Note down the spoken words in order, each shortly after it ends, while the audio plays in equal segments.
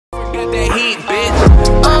with that heat, bitch.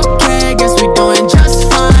 Okay, guess we doing just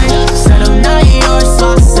fine. Said I'm not yours, so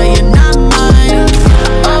I say you're not mine.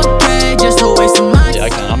 Okay, just a waste of my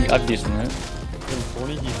time. Yeah, I'm decent, right? In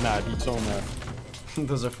 40, he's mad. He's so mad.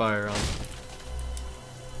 Those are fire rounds.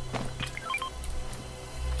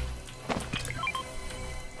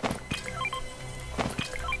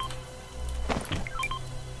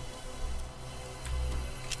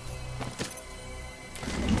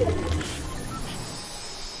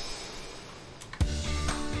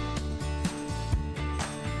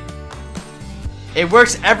 It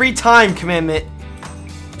works every time, Commandment.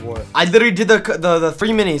 What? I literally did the 3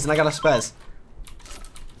 minis and I got a spez.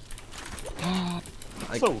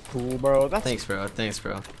 So cool, bro. That's Thanks, bro. Thanks,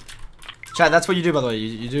 bro. Chat, that's what you do, by the way.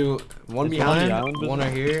 You do one It's behind, on the one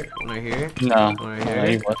right here, one right here. No, One right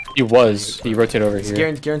here. he was. He rotated over It's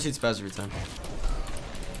here. guaranteed spaz every time.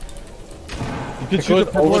 you can shoot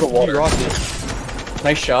it over the water. Rocket.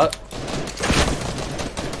 Nice shot.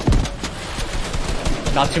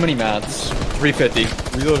 Not too many mats. 350.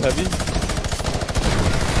 Reload heavy.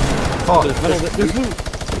 Oh, There's loot.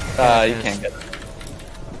 You can't get it.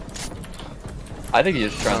 I think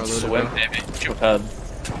he's just trying to swim, maybe. Shoot head.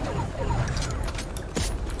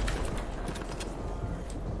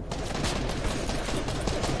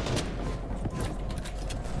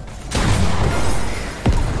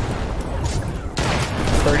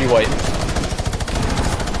 White.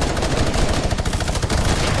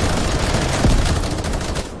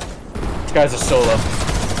 This guy's a solo.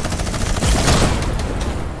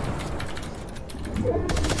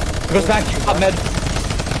 Goes back, top med.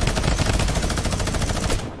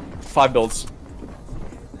 5 builds.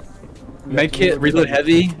 Med kit, reload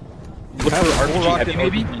heavy. Look for RPG heavy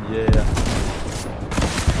maybe? Yeah.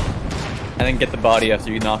 And then get the body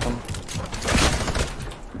after you knock him.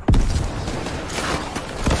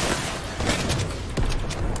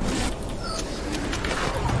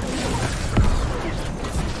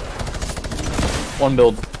 One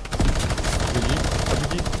build.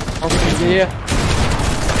 RPG? Yeah.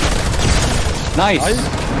 Nice.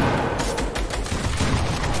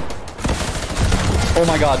 Oh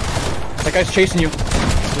my god. That guy's chasing you.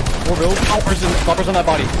 4 builds. Floppers on that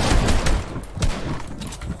body.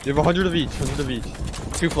 You have 100 of each. 100 of each.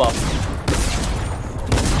 2 flops.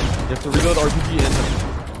 You have to reload RPG and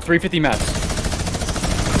 350 mats.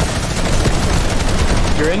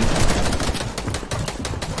 You're in.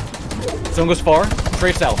 Zone goes far.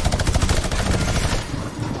 Straight south.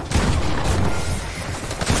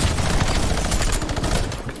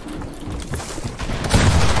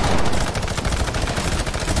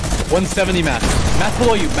 $170 mats. Mats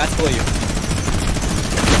below you. Mats below you.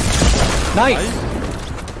 Nice.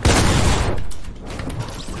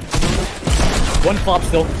 One flop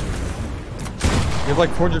still. you have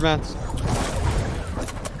like 400 mats.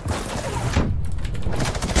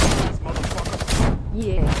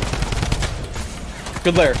 Yeah.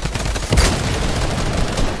 Good lair.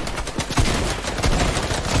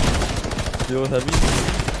 Reload heavy.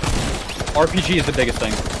 RPG is the biggest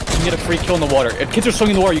thing. You can get a free kill in the water. If kids are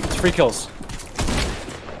swimming in the water, you get free kills.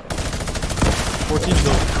 14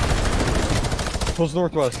 builds. Close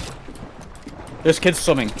northwest. There's kids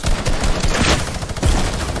swimming.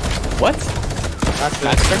 What? That's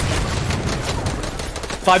it.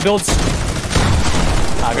 5 builds.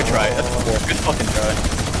 Ah, good try. That's cool. Good fucking try.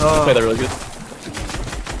 Play that really good.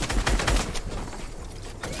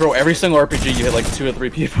 Bro, every single RPG you hit like 2 or 3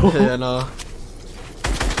 people. Yeah, no.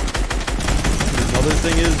 Another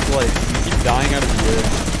thing is like you keep dying out of the air.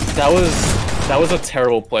 That was a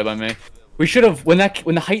terrible play by me. We should have when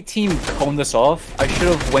the height team coned this off. I should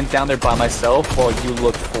have went down there by myself while you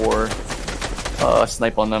looked for a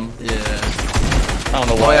snipe on them. Yeah. I don't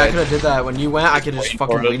know why. Oh yeah, I could have did that. When you went, I could have just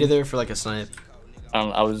fucking for it. waited there for like a snipe. I don't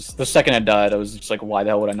know, I was the second I died, I was just like, why the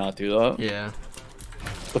hell would I not do that? Yeah.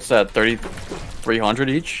 What's that? 300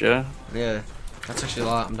 each? Yeah. Yeah. That's actually a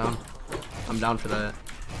lot. I'm down. I'm down for that.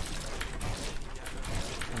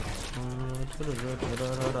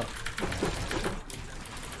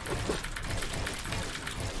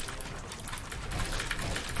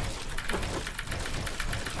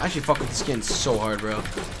 I actually fuck with the skin so hard, bro.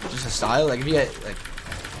 Just a style, like if you get like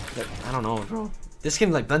I don't know, bro. This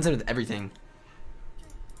skin like blends in with everything.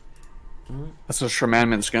 That's a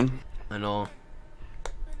Shaman skin. I know.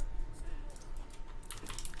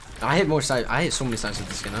 I hit more snipes. I hit so many snipes with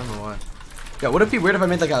this skin. I don't know why. Yeah, would it be weird if I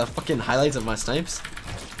made like a fucking highlights of my snipes?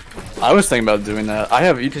 I was thinking about doing that. I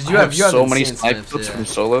have Because you have so many snipe clips from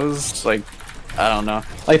solos. Like, I don't know.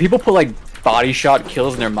 Like people put like body shot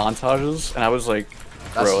kills in their montages, and I was like,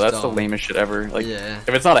 bro, that's the lamest shit ever. Like, yeah. if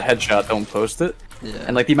it's not a headshot, don't post it. Yeah.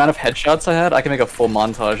 And like the amount of headshots I had, I can make a full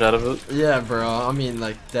montage out of it. Yeah, bro. I mean,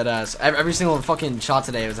 like dead ass. Every single fucking shot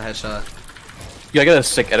today was a headshot. Yeah, I got a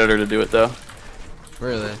sick editor to do it though.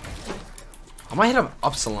 Really? I might hit up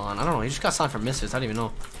Upsilon. I don't know. He just got signed for Misfits. I don't even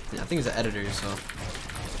know. Yeah, I think he's an editor, so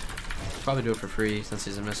probably do it for free since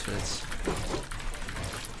he's a Misfits.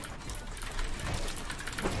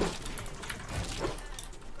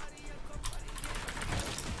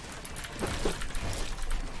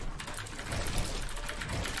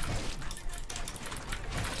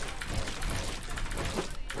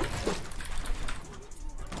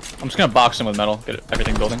 I'm just gonna box him with metal, get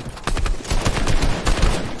everything building.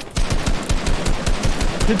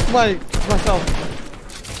 Hit myself.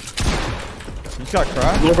 He just got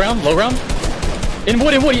cracked. Low ground, low ground. In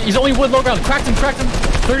wood, he's only wood, low ground. Cracked him.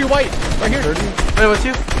 30 white, right here. 30. Wait, what's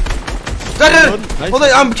you? Dead. Nice. Hold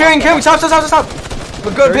it, I'm carrying. Stop.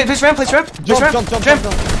 We're good. Place ramp. Jump.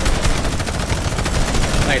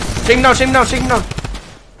 Nice. Shake him down.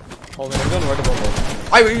 Hold on, I'm going right above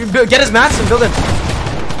us. Alright, get his mats and build in.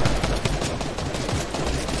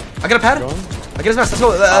 I got a pad. Going. I get his mats. Let's go.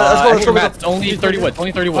 Let's go. It's only 30 wood,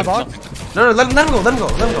 only 30 wood. My box? No, let him go. Hold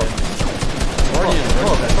on.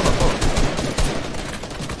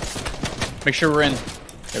 Make sure we're in.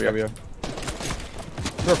 There we are.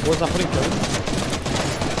 Sure, Ford's not putting codes.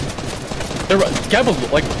 They're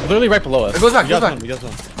like literally right below us. It goes back. You got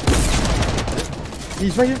one.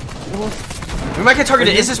 He's right here. We might get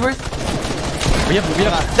targeted. Is this worth? We have.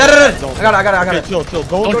 Dead. I got Okay, it. chill.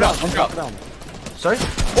 Don't drop. Sorry?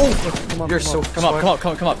 Oh, come on. You're so Come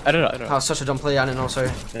up. Edit it. Oh, such a dumb play. I didn't know.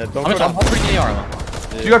 Sorry. Yeah, don't I'm go down. freaking AR.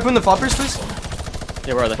 Do you guys put in the floppers, please?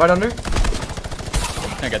 Yeah, where are they? Right under.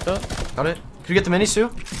 Can I get that? Got it. Could you get the minis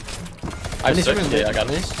too? I Minis, got it.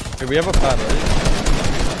 minis? Okay, we have a pad, right?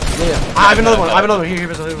 Yeah. I have another one. Here.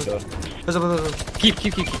 Keep.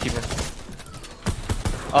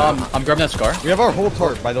 I'm grabbing that scar. We have our whole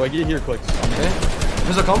tart, by the way. Get here, CLIX. Okay.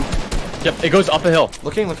 Visual come. Yep, it goes up a hill.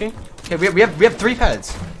 Looking. Okay, we have 3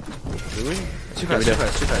 pads. Do we? 2 Yeah, we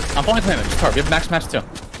pads. do. I'm falling claiming. Just tar. We have max maps too.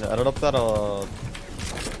 Yeah, edit up that, I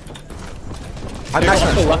have max Go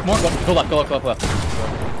maps. left more. Go left.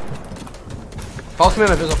 Follow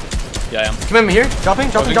commitment, Visual. Yeah, I am. Commitment here. Dropping.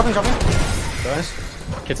 Nice.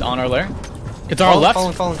 Kids on our lair. Kids on our left.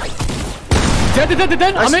 Falling. Dead.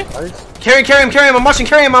 I'm in. Carry him. I'm watching.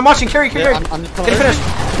 Carry. Yeah, I'm Get it finished.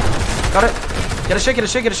 Got it. Get a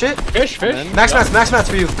shit. Fish. Max mats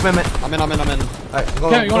for you. Commitment. I'm in. Alright, go.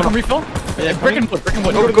 Yeah, you wanna come refill? Yeah, Brick and wood.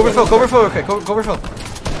 Go refill. Okay, go refill.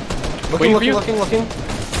 Waiting for you. Looking.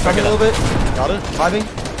 Tracking a little bit. Got it. Vibing.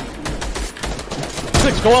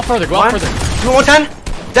 CLIX, go out further. You want 110?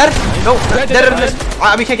 Dead? No.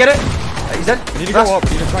 Dead. We can't get it. He's dead. You need to go up. You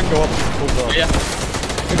need to try and go up. Yeah.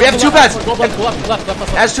 We have 2 pads. Go left.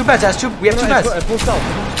 Has 2 pads. We have 2 pads. Full south.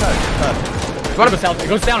 It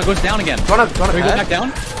goes down again. Do you wanna Can we go pad? back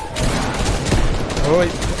down? Oh, wait.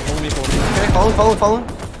 Follow me. Okay, following.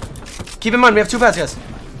 Keep in mind, we have 2 pads, guys.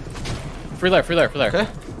 Free lair. Okay.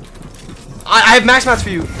 I have max mats for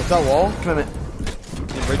you. What's that wall? Commitment.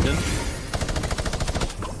 Get right in.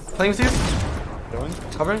 Playing with you. Going.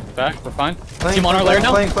 Covering. Back, we're fine. Playing. Team on our lair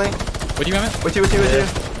now? Playing. With you, Emmett? With you.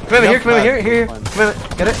 Commitment here. Commitment.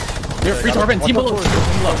 Get it. You're free to orbit. Team below.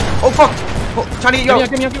 Oh fuck. Trying to get yo.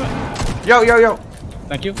 Give me. Yo.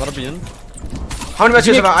 Thank you. Let it be in. How many mats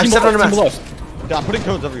do you have? I have 700 mats. Yeah, I'm putting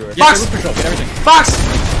codes everywhere. Box! Get everything. Box!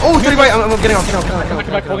 Oh, 30 white. I'm getting off. Come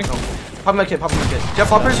back, holding. Pop my kit. Do you have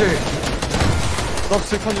poppers or? Stop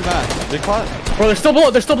 600 mats. Big pot. Bro, they're still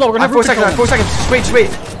below. We're gonna have 4 seconds. 4 seconds. Just wait.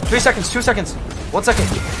 3 seconds. 2 seconds. 1 second.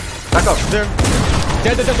 Back up. There.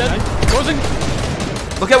 Dead. Closing.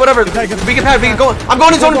 Look at whatever. We can pad. We can go. I'm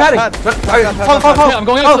going in zone and padding. Alright, follow. Yeah, I'm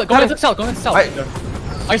going into the south. Alright.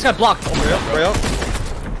 I just got blocked. Right up.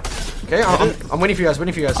 Okay, I'm waiting for you guys. I'm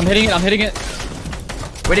hitting it.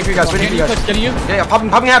 Waiting for you guys. Getting you. Yeah, popping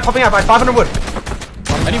half. I have 500 wood.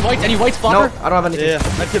 Any whites, No, flopper? I don't have anything. Yeah,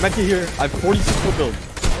 medkit here. I have 46 full build.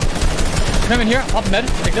 Come in here. Pop med.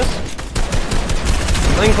 Take this.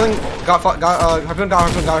 Cling. Got harpoon.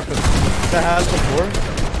 That has the floor.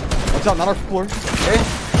 Watch out, not our floor. Okay.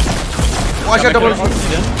 Oh, I got double. Come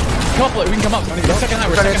up. We can come up. Second high.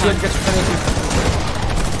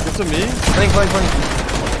 Get some me. Cling.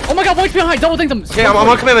 Oh my god, white's behind. Double think them. Okay, I'm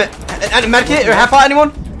on commitment. And medkit or half pot,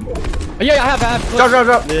 anyone? Yeah, I have.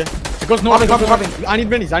 Drop. Yeah. It goes north. Popping. I need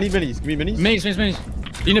minis. Give me minis.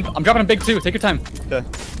 Minis. I'm dropping a big too. Take your time. Okay.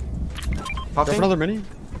 Drop Popping. another mini.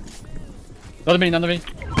 Another mini.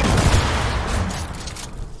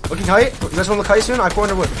 Looking kite. You guys want to look kite soon? I have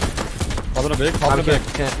 400 wood. Popping a big.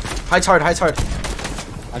 Can't. Height's hard. I have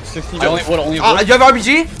 16. I only wood. You have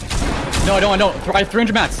RPG? No, I don't. I have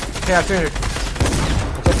 300 mats. Okay, I have 300.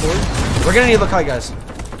 What's up, boys? We're gonna need Lakai, guys.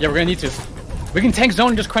 Yeah, we're gonna need to. We can tank zone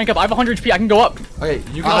and just crank up. I have 100 HP. I can go up. Okay,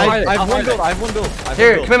 you can. I have one build.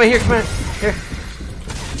 Here, come in here, come in here.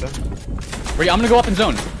 Wait, I'm gonna go up in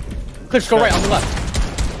zone. CLIX, go right on the left.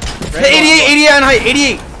 Hey, 88 on height,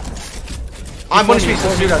 88. I'm 1 HP,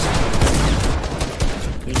 so you guys.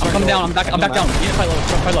 I'm coming down. I'm back down. You need to fight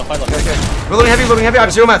low. Okay. We're loading heavy. I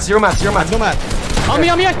have 0 mats. No mat. On me.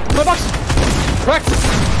 My box. Correct.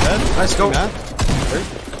 Dead. Nice, go.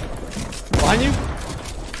 Behind you.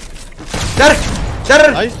 Dead.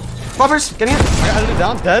 Nice. Poppers, get in. I got it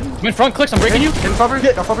down. Dead. I'm in front, CLIX. I'm breaking you. Get in, popper.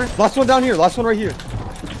 Got popper. Last one down here. Last one right here.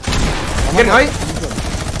 I'm getting height.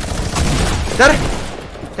 Dead.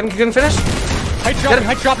 Can finish. Height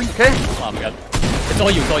dropping. Okay. Oh my god. It's all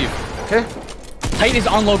you. Okay. Height is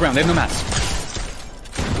on low ground. They have no mats.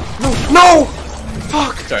 No!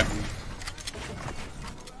 Fuck! Sorry.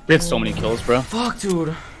 We had so many kills, bro. Fuck,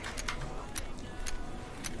 dude.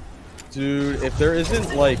 Dude, if there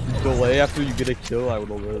isn't like delay after you get a kill, I would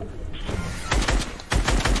have lived.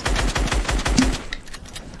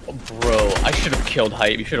 Oh, bro, I should have killed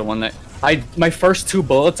Height. You should have won that. My first 2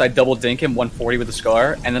 bullets, I double dink him 140 with the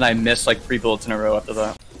scar, and then I missed like 3 bullets in a row after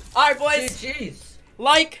that. Alright, boys.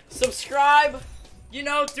 Like, subscribe, you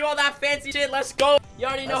know, do all that fancy shit. Let's go. You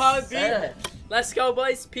already know how it be. Let's go,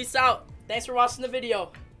 boys. Peace out. Thanks for watching the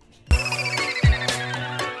video.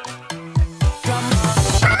 Come on.